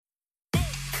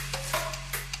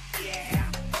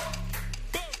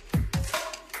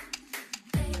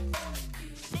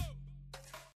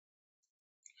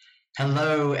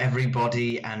Hello,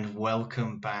 everybody, and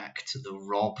welcome back to the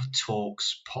Rob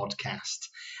Talks podcast.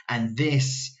 And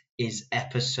this is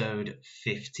episode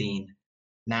 15.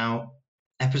 Now,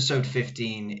 episode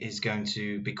 15 is going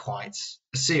to be quite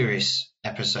a serious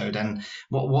episode. And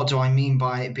what do I mean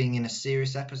by it being in a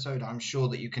serious episode? I'm sure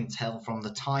that you can tell from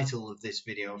the title of this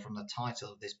video, from the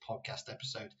title of this podcast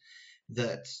episode,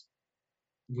 that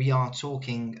we are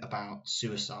talking about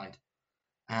suicide.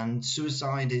 And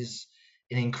suicide is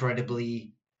an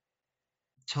incredibly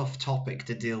tough topic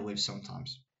to deal with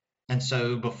sometimes. And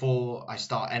so, before I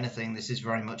start anything, this is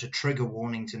very much a trigger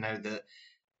warning to know that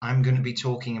I'm going to be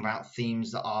talking about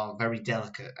themes that are very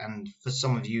delicate. And for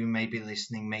some of you, maybe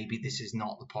listening, maybe this is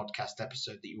not the podcast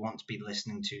episode that you want to be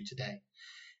listening to today.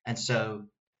 And so,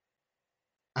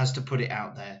 as to put it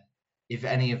out there, if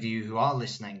any of you who are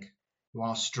listening, who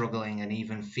are struggling and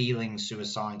even feeling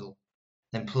suicidal,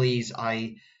 then please,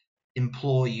 I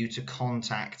implore you to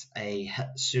contact a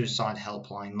suicide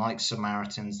helpline like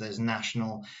Samaritans. There's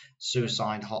national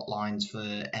suicide hotlines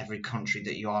for every country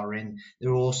that you are in.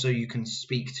 There are also, you can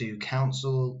speak to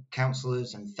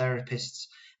counselors and therapists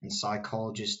and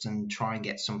psychologists and try and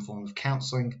get some form of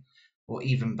counseling, or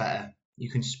even better, you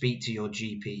can speak to your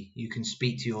GP, you can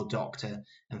speak to your doctor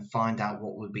and find out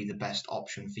what would be the best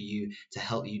option for you to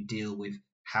help you deal with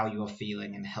how you are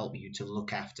feeling and help you to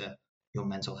look after your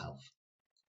mental health.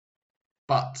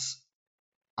 But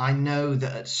I know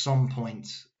that at some point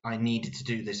I needed to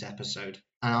do this episode.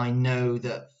 And I know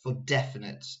that for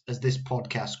definite, as this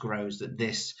podcast grows, that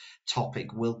this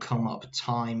topic will come up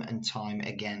time and time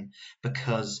again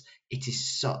because it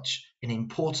is such an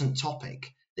important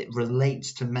topic that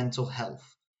relates to mental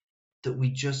health that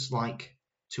we just like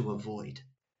to avoid.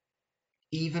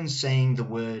 Even saying the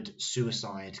word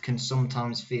suicide can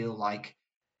sometimes feel like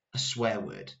a swear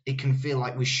word. It can feel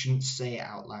like we shouldn't say it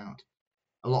out loud.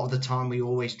 A lot of the time we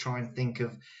always try and think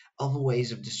of other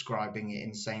ways of describing it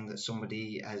in saying that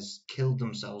somebody has killed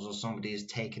themselves or somebody has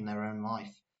taken their own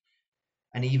life.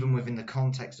 And even within the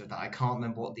context of that, I can't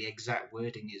remember what the exact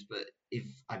wording is, but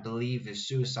if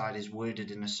suicide is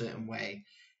worded in a certain way,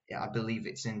 I believe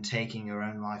it's in taking your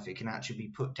own life, it can actually be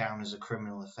put down as a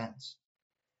criminal offence,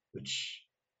 which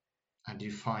I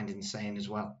do find insane as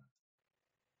well.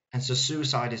 And so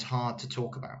suicide is hard to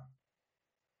talk about.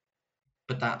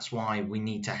 But that's why we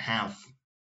need to have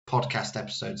podcast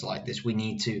episodes like this. We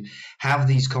need to have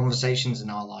these conversations in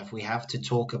our life. We have to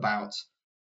talk about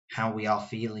how we are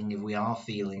feeling if we are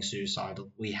feeling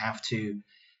suicidal. We have to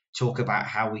talk about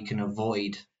how we can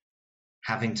avoid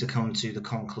having to come to the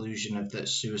conclusion of that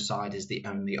suicide is the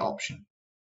only option.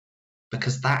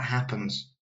 Because that happens.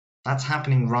 That's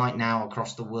happening right now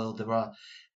across the world. There are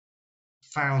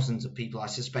thousands of people, I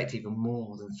suspect even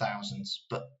more than thousands,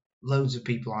 but loads of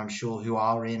people, I'm sure, who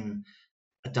are in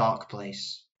a dark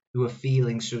place, who are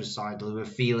feeling suicidal, who are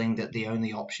feeling that the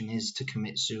only option is to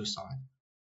commit suicide.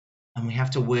 And we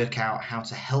have to work out how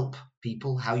to help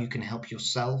people, how you can help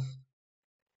yourself,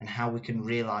 and how we can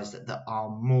realize that there are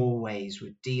more ways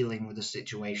with dealing with the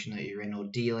situation that you're in or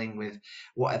dealing with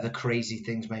whatever crazy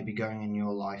things may be going in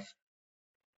your life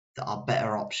that are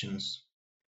better options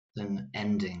than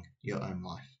ending your own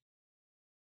life.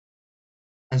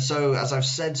 And so, as I've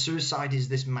said, suicide is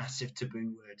this massive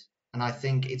taboo word. And I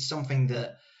think it's something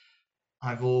that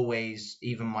I've always,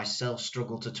 even myself,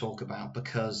 struggled to talk about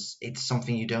because it's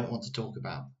something you don't want to talk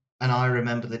about. And I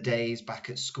remember the days back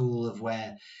at school of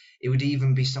where it would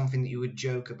even be something that you would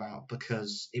joke about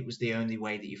because it was the only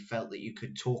way that you felt that you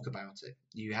could talk about it.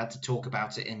 You had to talk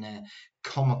about it in a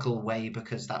comical way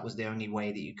because that was the only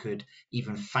way that you could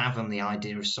even fathom the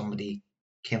idea of somebody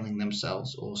killing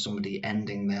themselves or somebody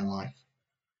ending their life.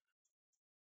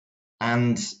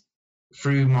 And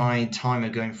through my time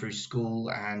of going through school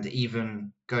and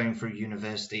even going through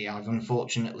university, I've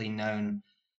unfortunately known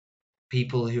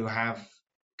people who have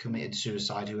committed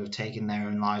suicide, who have taken their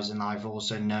own lives, and I've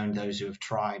also known those who have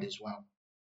tried as well.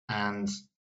 And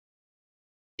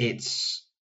it's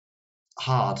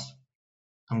hard.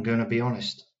 I'm going to be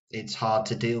honest. It's hard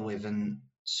to deal with, and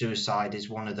suicide is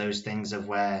one of those things of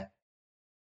where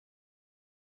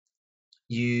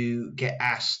you get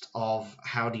asked of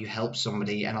how do you help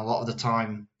somebody, and a lot of the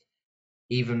time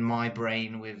even my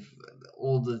brain, with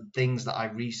all the things that I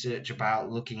research about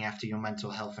looking after your mental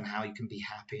health and how you can be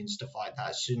happy and stuff like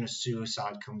that, as soon as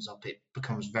suicide comes up, it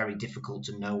becomes very difficult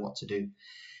to know what to do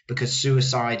because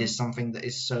suicide is something that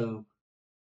is so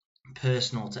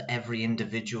personal to every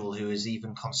individual who has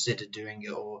even considered doing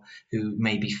it or who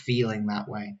may be feeling that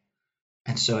way.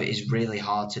 And so it is really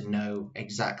hard to know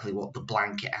exactly what the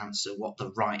blanket answer, what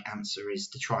the right answer is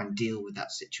to try and deal with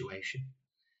that situation.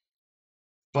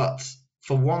 But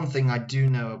For one thing, I do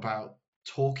know about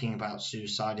talking about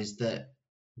suicide is that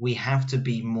we have to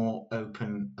be more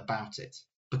open about it,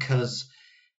 because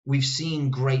we've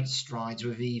seen great strides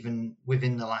with even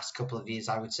within the last couple of years,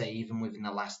 I would say even within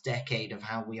the last decade, of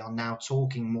how we are now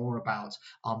talking more about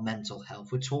our mental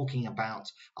health. We're talking about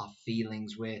our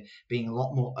feelings. We're being a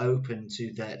lot more open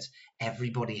to that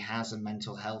everybody has a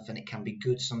mental health, and it can be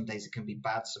good some days, it can be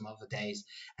bad some other days,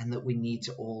 and that we need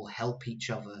to all help each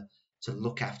other to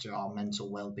look after our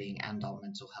mental well-being and our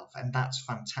mental health. And that's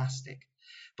fantastic.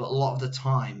 But a lot of the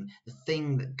time, the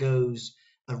thing that goes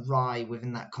awry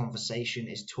within that conversation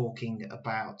is talking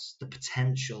about the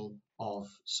potential of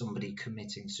somebody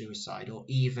committing suicide, or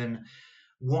even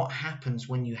what happens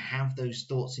when you have those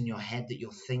thoughts in your head that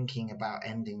you're thinking about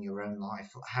ending your own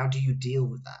life. How do you deal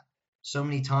with that? So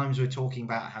many times we're talking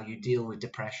about how you deal with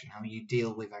depression, how you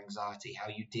deal with anxiety, how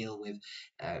you deal with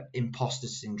imposter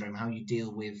syndrome, how you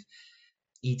deal with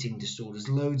eating disorders,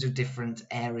 loads of different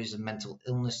areas of mental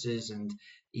illnesses, and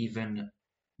even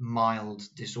mild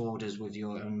disorders with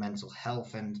your own mental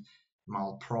health, and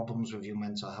mild problems with your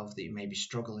mental health that you may be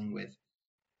struggling with.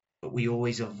 But we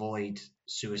always avoid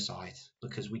suicide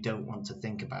because we don't want to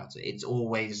think about it. It's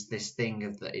always this thing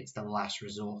of that it's the last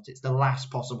resort, it's the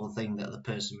last possible thing that the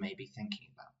person may be thinking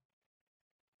about.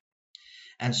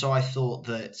 And so I thought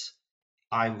that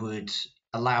I would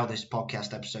allow this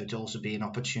podcast episode to also be an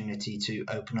opportunity to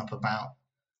open up about,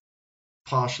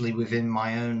 partially within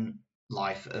my own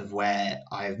life, of where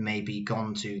I've maybe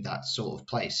gone to that sort of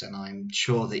place. And I'm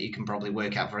sure that you can probably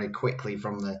work out very quickly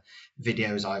from the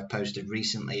videos I've posted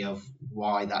recently of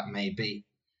why that may be.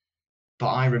 But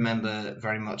I remember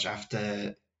very much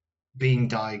after being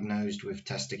diagnosed with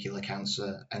testicular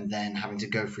cancer and then having to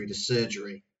go through the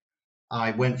surgery,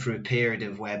 I went through a period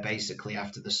of where basically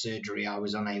after the surgery I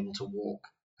was unable to walk,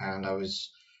 and I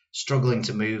was struggling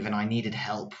to move, and I needed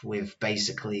help with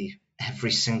basically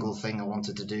every single thing I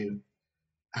wanted to do.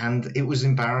 And it was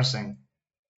embarrassing,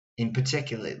 in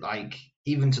particular, like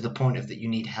even to the point of that you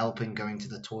need help in going to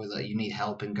the toilet, you need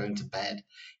help in going to bed,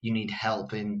 you need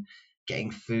help in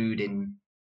getting food, in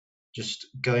just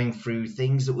going through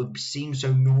things that would seem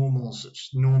so normal,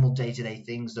 such normal day-to-day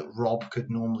things that Rob could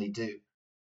normally do,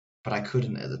 but I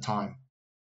couldn't at the time.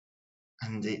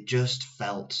 And it just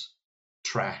felt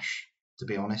trash, to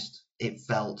be honest. It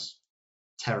felt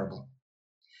terrible.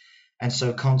 And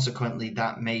so consequently,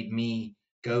 that made me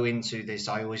go into this,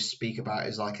 I always speak about it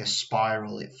as like a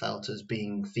spiral. It felt as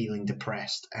being feeling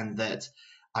depressed, and that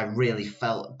I really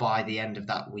felt by the end of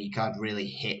that week, I'd really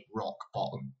hit rock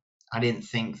bottom. I didn't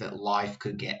think that life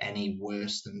could get any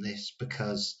worse than this,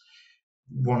 because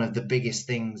one of the biggest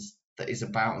things that is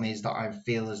about me is that I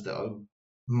feel as though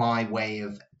my way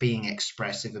of being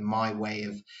expressive and my way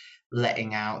of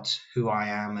letting out who I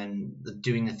am and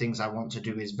doing the things I want to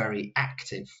do is very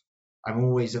active. I'm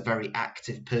always a very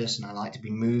active person. I like to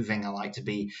be moving. I like to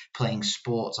be playing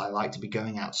sports. I like to be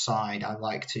going outside. I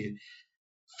like to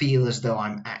feel as though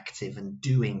I'm active and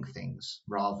doing things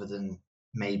rather than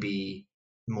maybe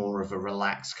more of a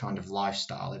relaxed kind of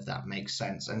lifestyle, if that makes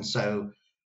sense. And so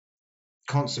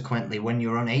consequently, when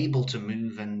you're unable to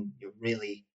move and you're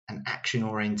really an action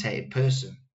orientated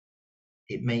person,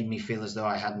 it made me feel as though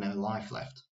I had no life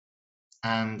left.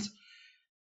 And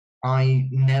I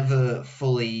never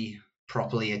fully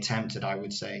properly attempted, I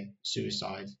would say,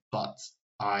 suicide, but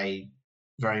I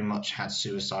very much had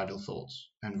suicidal thoughts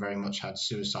and very much had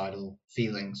suicidal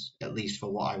feelings, at least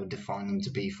for what I would define them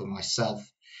to be for myself,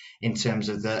 in terms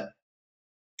of that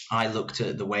I looked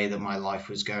at the way that my life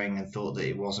was going and thought that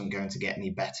it wasn't going to get any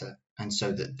better. And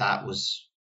so that was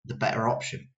the better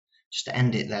option, just to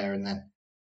end it there and then.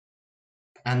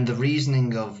 And the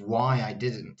reasoning of why I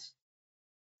didn't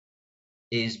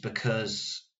is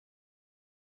because,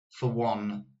 for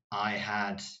one, I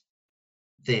had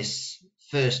this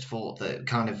first thought that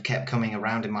kind of kept coming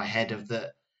around in my head of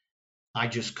that I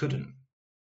just couldn't.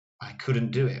 I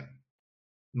couldn't do it.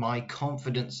 My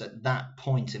confidence at that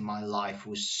point in my life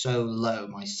was so low.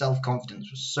 My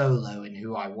self-confidence was so low in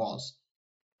who I was.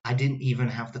 I didn't even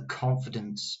have the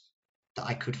confidence that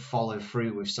I could follow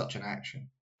through with such an action.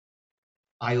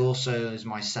 I also, as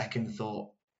my second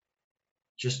thought,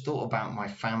 just thought about my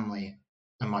family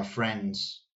and my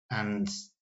friends and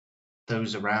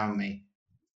those around me.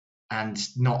 And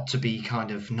not to be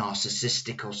kind of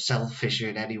narcissistic or selfish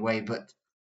in any way, but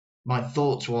my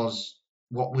thoughts was,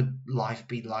 what would life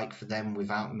be like for them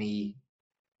without me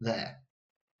there?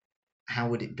 How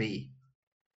would it be?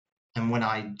 And when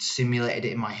I simulated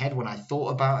it in my head, when I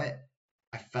thought about it,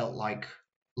 I felt like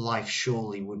life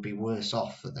surely would be worse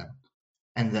off for them.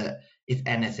 and that if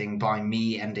anything, by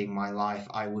me ending my life,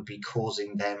 I would be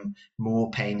causing them more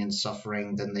pain and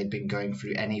suffering than they'd been going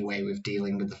through anyway with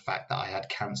dealing with the fact that I had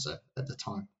cancer at the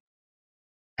time.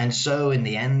 And so in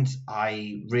the end,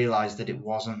 I realized that it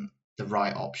wasn't the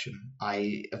right option.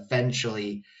 I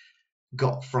eventually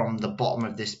got from the bottom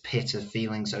of this pit of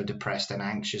feeling so depressed and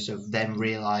anxious, of then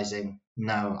realizing,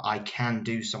 no, I can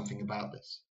do something about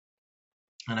this.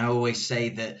 And I always say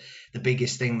that the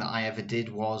biggest thing that I ever did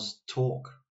was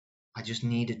talk. I just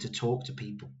needed to talk to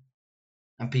people.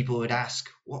 And people would ask,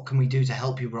 what can we do to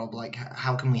help you, Rob? Like,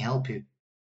 how can we help you?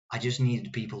 I just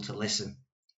needed people to listen.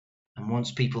 And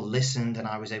once people listened and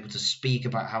I was able to speak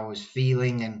about how I was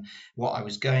feeling and what I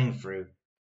was going through,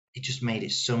 it just made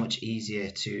it so much easier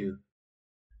to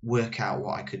work out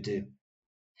what I could do.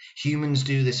 Humans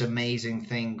do this amazing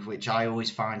thing, which I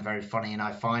always find very funny, and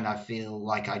I feel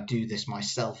like I do this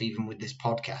myself, even with this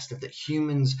podcast, of that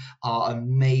humans are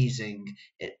amazing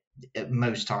at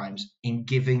most times in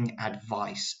giving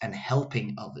advice and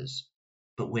helping others,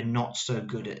 but we're not so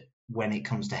good at when it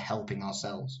comes to helping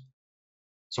ourselves.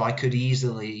 So I could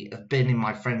easily have been in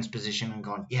my friend's position and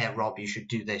gone, yeah, Rob, you should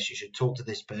do this, you should talk to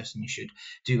this person, you should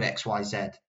do X, Y, Z.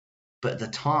 But at the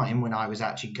time when I was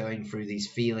actually going through these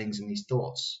feelings and these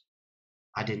thoughts,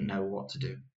 I didn't know what to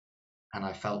do, and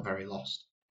I felt very lost.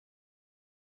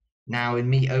 Now, in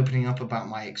me opening up about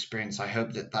my experience, I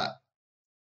hope that that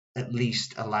at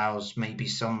least allows maybe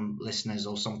some listeners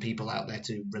or some people out there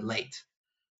to relate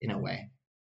in a way,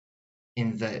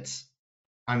 in that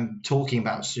I'm talking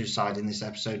about suicide in this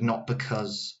episode not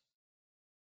because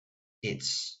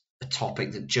it's a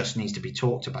topic that just needs to be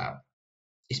talked about.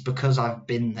 It's because I've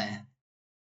been there.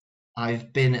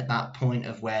 I've been at that point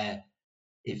of where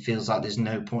it feels like there's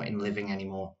no point in living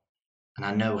anymore, and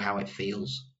I know how it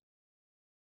feels.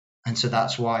 And so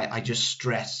that's why I just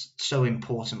stress so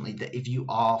importantly that if you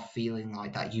are feeling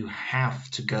like that, you have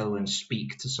to go and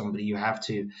speak to somebody. You have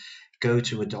to go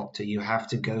to a doctor. You have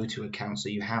to go to a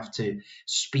counselor. You have to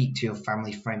speak to your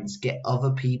family, friends, get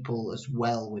other people as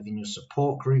well within your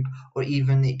support group, or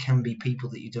even it can be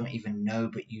people that you don't even know,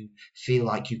 but you feel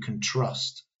like you can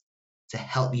trust to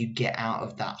help you get out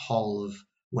of that hole of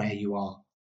where you are.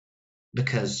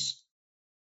 Because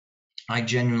I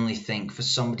genuinely think for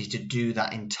somebody to do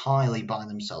that entirely by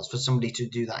themselves,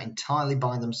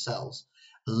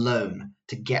 alone,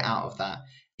 to get out of that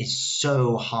is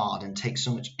so hard and takes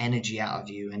so much energy out of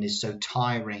you and is so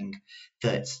tiring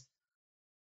that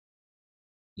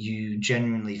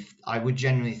I would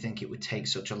genuinely think it would take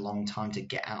such a long time to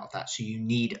get out of that. So you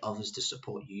need others to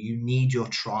support you. You need your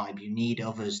tribe. You need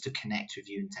others to connect with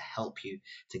you and to help you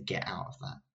to get out of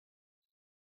that.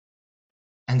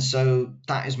 And so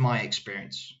that is my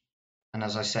experience. And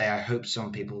as I say, I hope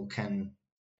some people can,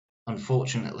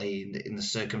 unfortunately, in the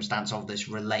circumstance of this,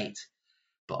 relate,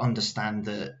 but understand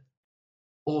that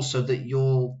also that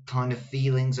your kind of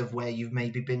feelings of where you've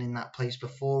maybe been in that place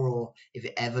before, or if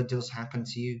it ever does happen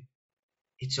to you,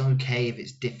 it's okay if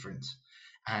it's different.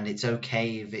 And it's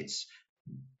okay if it's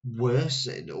worse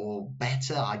or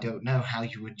better. I don't know how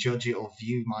you would judge it or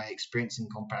view my experience in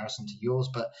comparison to yours,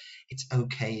 but it's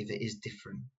okay if it is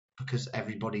different, because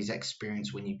everybody's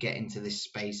experience when you get into this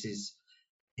space is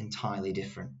entirely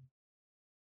different.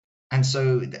 And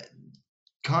so,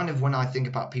 kind of when I think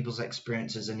about people's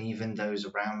experiences and even those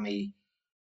around me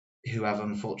who have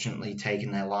unfortunately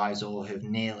taken their lives or have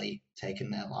nearly taken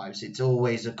their lives, it's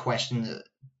always a question that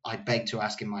I beg to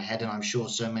ask in my head, and I'm sure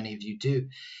so many of you do,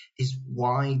 is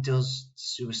why does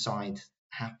suicide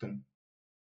happen?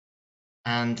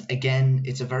 And again,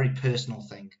 it's a very personal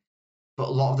thing, but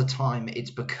a lot of the time it's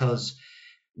because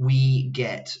we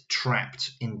get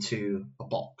trapped into a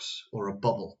box or a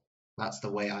bubble. That's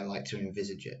the way I like to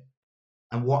envisage it.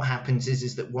 And what happens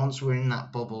is that once we're in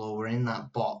that bubble or we're in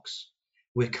that box,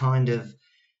 we're kind of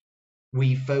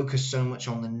we focus so much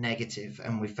on the negative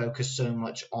and we focus so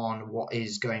much on what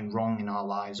is going wrong in our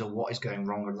lives or what is going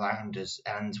wrong around us.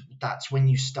 And that's when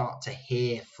you start to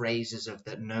hear phrases of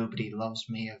that nobody loves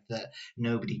me, of that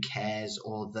nobody cares,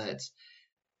 or that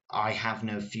I have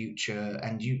no future.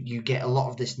 And you get a lot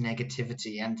of this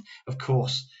negativity. And of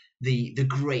course, the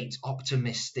great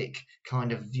optimistic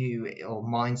kind of view or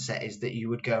mindset is that you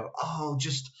would go, oh,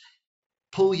 just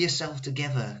pull yourself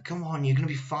together. Come on, you're going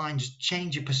to be fine. Just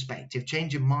change your perspective,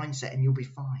 change your mindset, and you'll be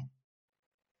fine.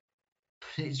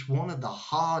 But it's one of the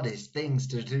hardest things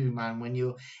to do, man, when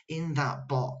you're in that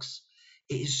box.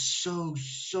 It is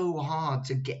so hard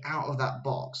to get out of that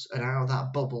box and out of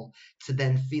that bubble to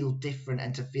then feel different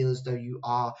and to feel as though you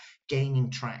are gaining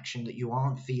traction, that you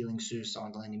aren't feeling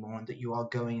suicidal anymore, and that you are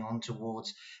going on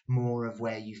towards more of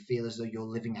where you feel as though you're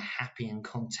living a happy and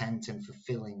content and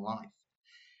fulfilling life.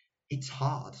 it's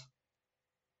hard.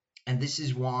 And this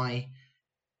is why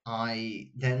I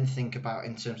then think about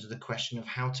in terms of the question of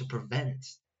how to prevent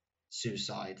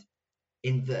suicide,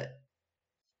 in that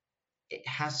it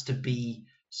has to be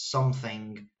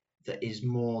something that is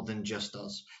more than just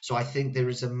us. So I think there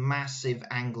is a massive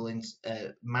angle in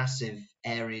massive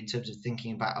area in terms of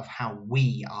thinking about of how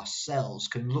we ourselves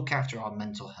can look after our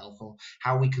mental health, or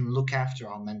how we can look after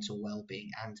our mental well-being,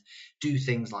 and do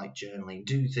things like journaling,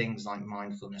 do things like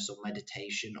mindfulness or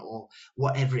meditation, or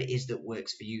whatever it is that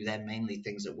works for you. They're mainly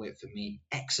things that work for me.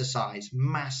 Exercise,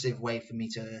 massive way for me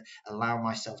to allow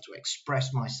myself to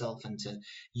express myself and to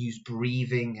use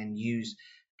breathing and use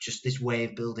just this way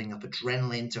of building up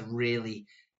adrenaline to really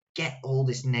get all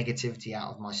this negativity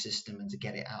out of my system and to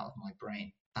get it out of my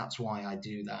brain. That's why I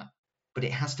do that. But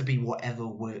it has to be whatever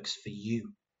works for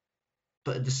you.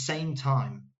 But at the same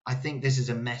time, I think this is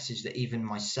a message that even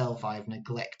myself I have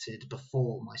neglected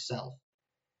before myself,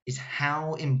 is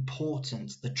how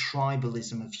important the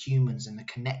tribalism of humans and the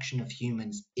connection of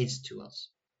humans is to us.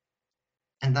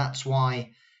 And that's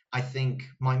why I think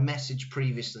my message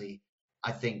previously,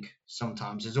 I think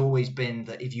sometimes has always been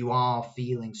that if you are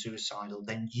feeling suicidal,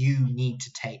 then you need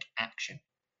to take action.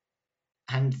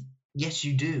 And yes,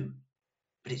 you do,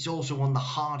 but it's also one of the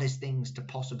hardest things to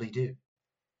possibly do.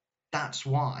 That's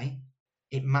why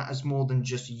it matters more than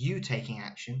just you taking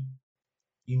action.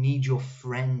 You need your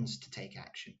friends to take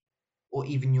action, or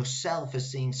even yourself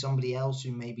as seeing somebody else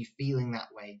who may be feeling that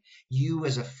way. You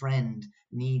as a friend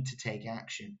need to take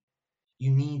action.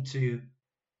 You need to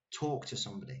talk to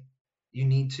somebody. You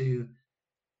need to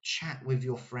chat with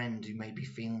your friend who may be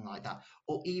feeling like that.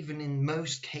 Or even in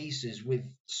most cases with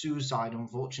suicide,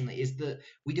 unfortunately, is that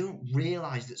we don't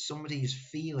realize that somebody is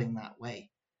feeling that way,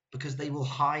 because they will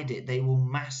hide it, they will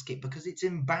mask it, because it's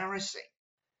embarrassing.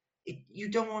 You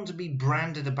don't want to be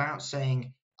branded about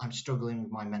saying, I'm struggling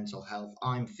with my mental health,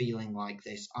 I'm feeling like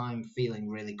this, I'm feeling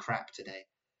really crap today.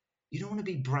 You don't want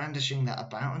to be brandishing that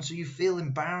about, and so you feel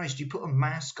embarrassed. You put a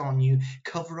mask on, you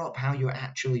cover up how you're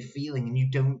actually feeling, and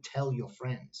you don't tell your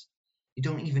friends. You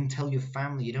don't even tell your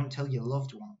family. You don't tell your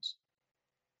loved ones.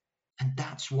 And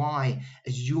that's why,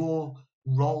 as your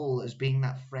role as being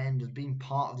that friend, as being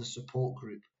part of the support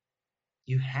group,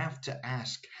 you have to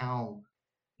ask how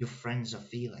your friends are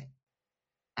feeling.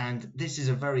 And this is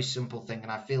a very simple thing,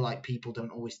 and I feel like people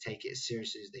don't always take it as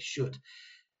seriously as they should.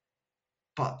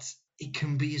 But it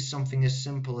can be something as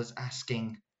simple as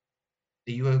asking,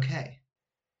 are you okay?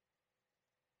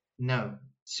 No,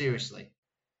 seriously,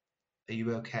 are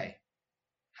you okay?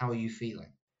 How are you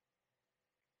feeling?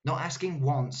 Not asking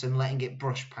once and letting it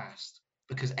brush past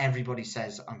because everybody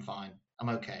says, I'm fine, I'm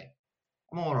okay,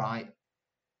 I'm all right.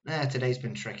 Today's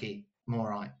been tricky, I'm all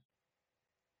right.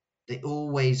 They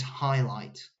always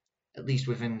highlight, at least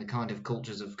within the kind of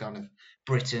cultures of kind of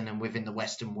Britain and within the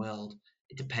Western world.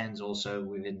 It depends also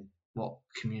within what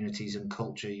communities and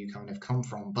culture you kind of come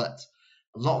from. But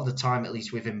a lot of the time, at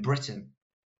least within Britain,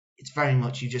 it's very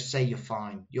much you just say you're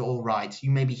fine, you're all right.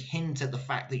 You maybe hint at the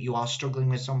fact that you are struggling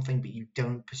with something, but you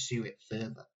don't pursue it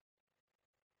further.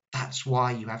 That's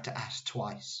why you have to ask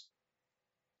twice.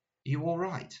 Are you all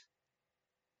right?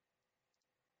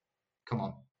 Come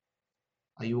on.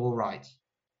 Are you all right?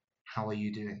 How are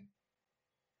you doing?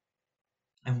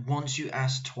 And once you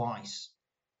ask twice,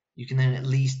 you can then at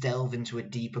least delve into a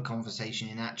deeper conversation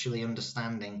in actually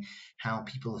understanding how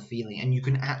people are feeling. And you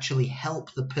can actually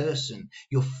help the person,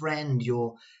 your friend,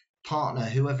 your partner,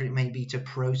 whoever it may be, to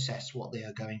process what they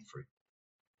are going through.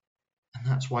 And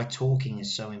that's why talking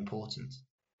is so important.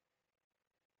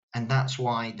 And that's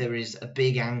why there is a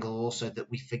big angle also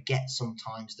that we forget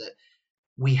sometimes, that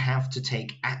we have to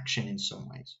take action in some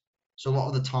ways. So a lot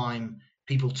of the time,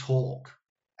 people talk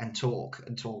and talk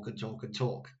and talk and talk and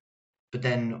talk, but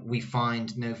then we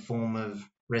find no form of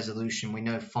resolution. We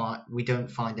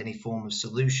don't find any form of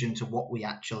solution to what we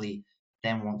actually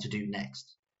then want to do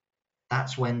next.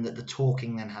 That's when the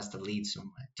talking then has to lead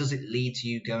somewhere. Does it lead to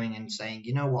you going and saying,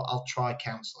 you know what, I'll try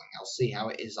counseling, I'll see how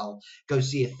it is, I'll go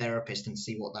see a therapist and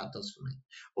see what that does for me?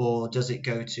 Or does it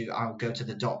go to, I'll go to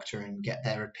the doctor and get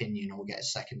their opinion or get a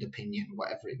second opinion,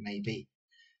 whatever it may be?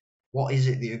 What is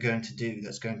it that you're going to do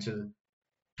that's going to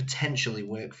potentially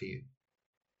work for you?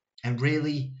 And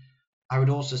really, I would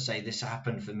also say this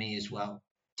happened for me as well.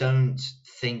 Don't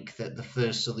think that the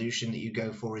first solution that you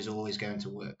go for is always going to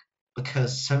work,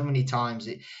 because so many times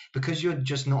because you're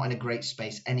just not in a great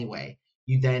space anyway,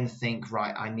 you then think,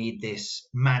 right, I need this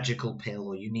magical pill,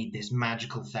 or you need this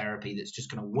magical therapy that's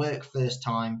just going to work first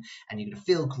time and you're going to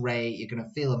feel great, you're going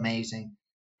to feel amazing.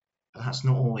 But that's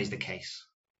not always the case.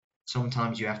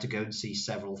 Sometimes you have to go and see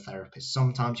several therapists.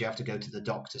 Sometimes you have to go to the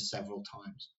doctor several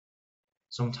times.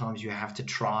 Sometimes you have to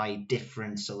try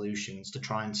different solutions to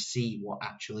try and see what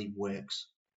actually works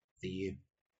for you.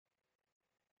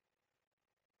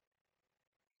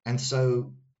 And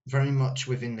so, very much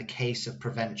within the case of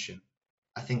prevention,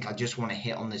 I think I just want to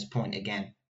hit on this point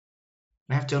again.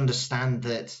 We have to understand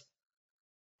that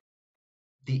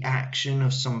the action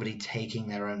of somebody taking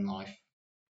their own life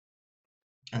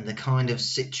and the kind of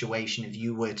situation, if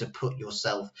you were to put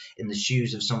yourself in the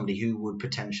shoes of somebody who would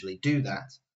potentially do that,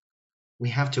 we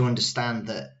have to understand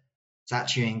that it's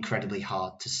actually incredibly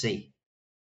hard to see.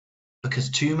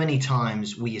 Because too many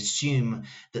times we assume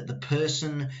that the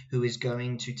person who is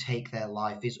going to take their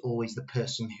life is always the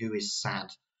person who is sad,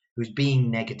 who's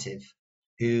being negative,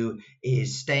 who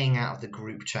is staying out of the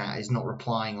group chat, is not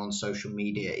replying on social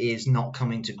media, is not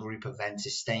coming to group events,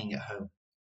 is staying at home.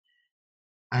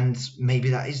 And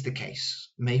maybe that is the case.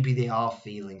 Maybe they are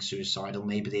feeling suicidal,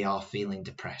 maybe they are feeling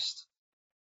depressed.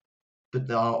 But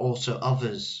there are also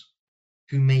others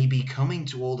who may be coming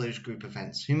to all those group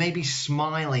events, who may be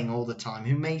smiling all the time,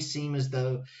 who may seem as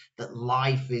though that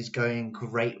life is going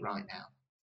great right now.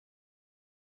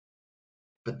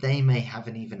 But they may have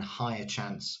an even higher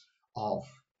chance of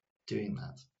doing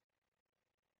that.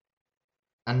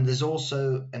 And there's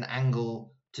also an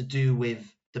angle to do with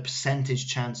the percentage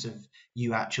chance of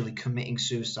you actually committing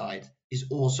suicide is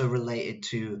also related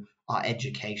to our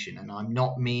education. And I'm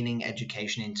not meaning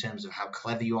education in terms of how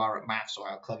clever you are at maths or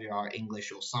how clever you are at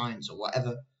English or science or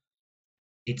whatever.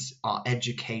 It's our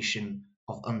education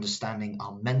of understanding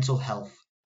our mental health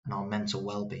and our mental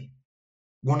well-being.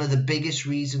 One of the biggest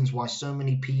reasons why so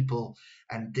many people,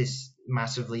 and this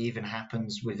massively even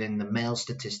happens within the male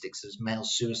statistics, as male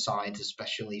suicide,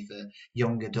 especially for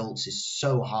young adults, is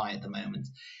so high at the moment.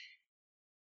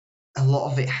 A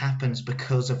lot of it happens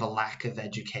because of a lack of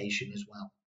education as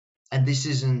well. And this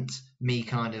isn't me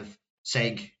kind of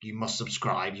saying you must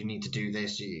subscribe, you need to do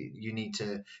this, you need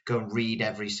to go and read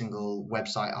every single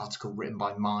website article written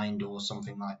by Mind or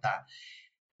something like that.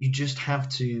 You just have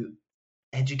to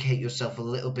educate yourself a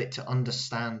little bit to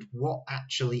understand what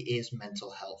actually is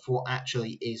mental health, what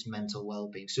actually is mental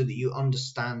well-being, so that you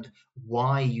understand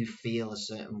why you feel a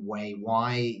certain way,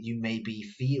 why you may be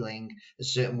feeling a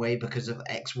certain way because of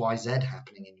XYZ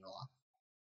happening in your life.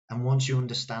 And once you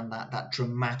understand that, that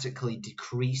dramatically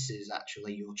decreases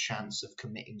actually your chance of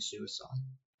committing suicide,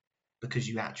 because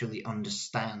you actually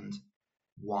understand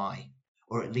why,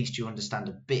 or at least you understand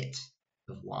a bit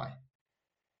of why.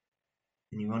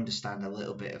 And you understand a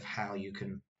little bit of how you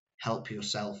can help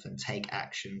yourself and take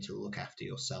action to look after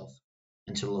yourself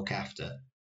and to look after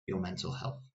your mental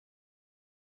health.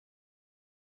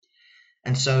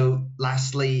 And so,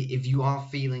 lastly, if you are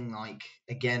feeling like,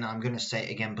 again, I'm going to say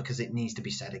it again because it needs to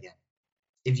be said again.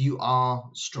 If you are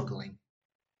struggling,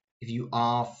 if you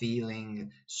are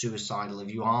feeling suicidal,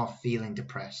 if you are feeling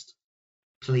depressed,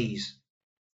 please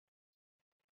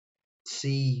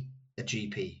see a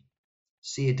GP,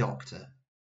 see a doctor,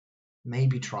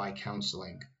 maybe try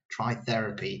counseling, try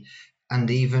therapy, and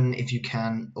even if you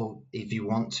can, or if you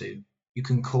want to, you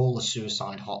can call a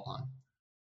suicide hotline.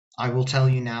 I will tell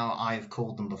you now, I've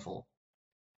called them before,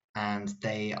 and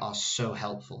they are so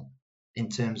helpful in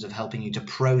terms of helping you to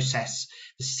process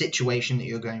the situation that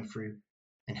you're going through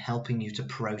and helping you to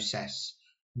process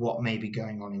what may be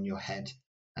going on in your head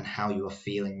and how you are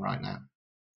feeling right now.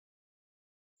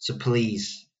 So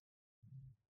please,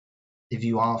 if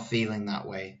you are feeling that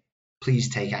way, please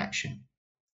take action.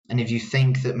 And if you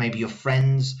think that maybe your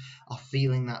friends are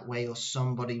feeling that way, or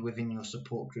somebody within your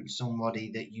support group,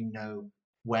 somebody that you know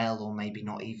well, or maybe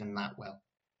not even that well,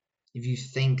 if you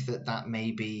think that that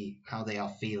may be how they are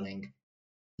feeling,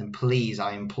 then please,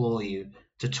 I implore you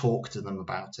to talk to them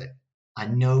about it. I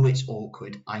know it's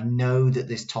awkward. I know that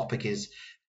this topic is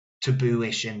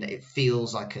tabooish and it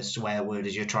feels like a swear word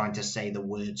as you're trying to say the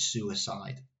word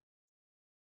suicide.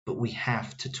 But we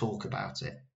have to talk about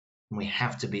it, and we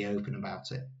have to be open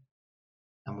about it.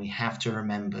 And we have to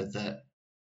remember that,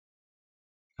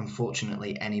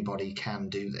 unfortunately, anybody can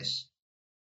do this.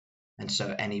 And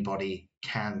so anybody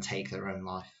can take their own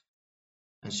life.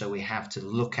 And so we have to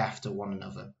look after one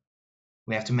another.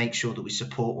 We have to make sure that we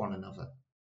support one another.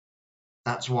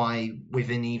 That's why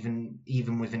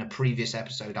even within a previous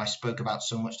episode, I spoke about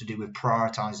so much to do with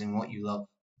prioritizing what you love.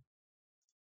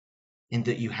 In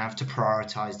that you have to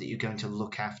prioritize that you're going to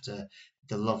look after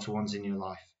the loved ones in your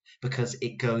life, because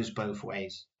it goes both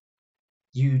ways.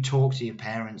 You talk to your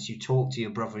parents, you talk to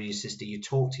your brother or your sister, you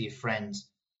talk to your friends,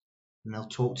 and they'll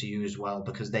talk to you as well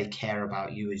because they care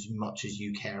about you as much as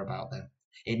you care about them.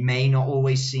 It may not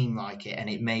always seem like it, and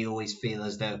it may always feel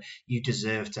as though you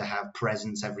deserve to have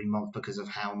presents every month because of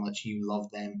how much you love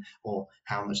them or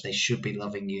how much they should be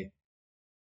loving you.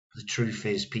 The truth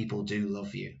is, people do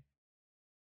love you.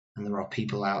 And there are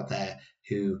people out there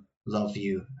who love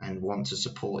you and want to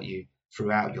support you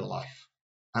throughout your life.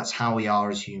 That's how we are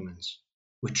as humans.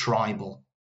 We're tribal.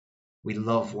 We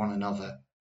love one another.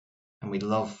 And we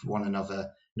love one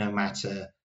another no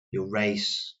matter your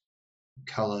race,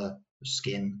 color, your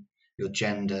skin, your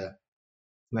gender,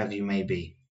 whoever you may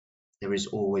be. There is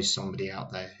always somebody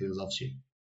out there who loves you.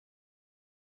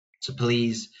 So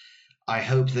please, I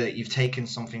hope that you've taken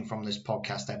something from this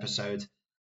podcast episode.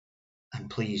 And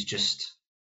please just,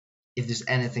 if there's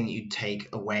anything you take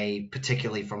away,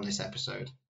 particularly from this episode,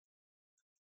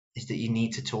 is that you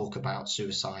need to talk about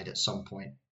suicide at some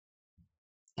point.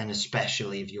 And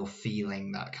especially if you're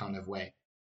feeling that kind of way,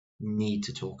 you need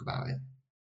to talk about it.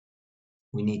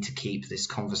 We need to keep this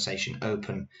conversation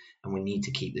open, and we need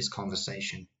to keep this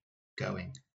conversation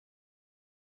going.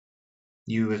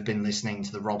 You have been listening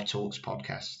to the Rob Talks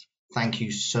podcast. Thank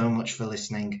you so much for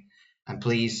listening. And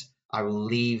please, I will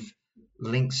leave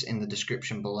links in the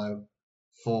description below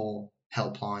for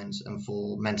helplines and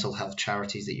for mental health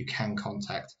charities that you can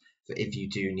contact for if you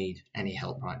do need any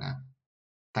help right now.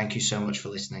 Thank you so much for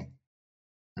listening,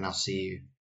 and I'll see you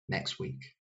next week.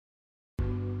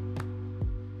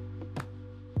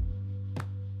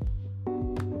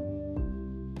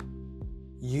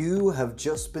 You have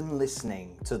just been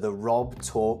listening to the Rob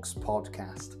Talks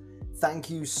podcast. Thank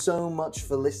you so much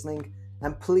for listening,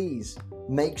 and please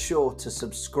make sure to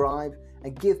subscribe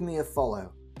and give me a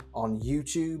follow on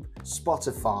YouTube,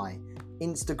 Spotify,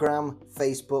 Instagram,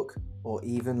 Facebook, or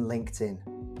even LinkedIn.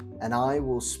 And I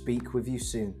will speak with you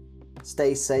soon.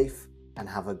 Stay safe and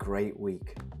have a great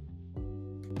week.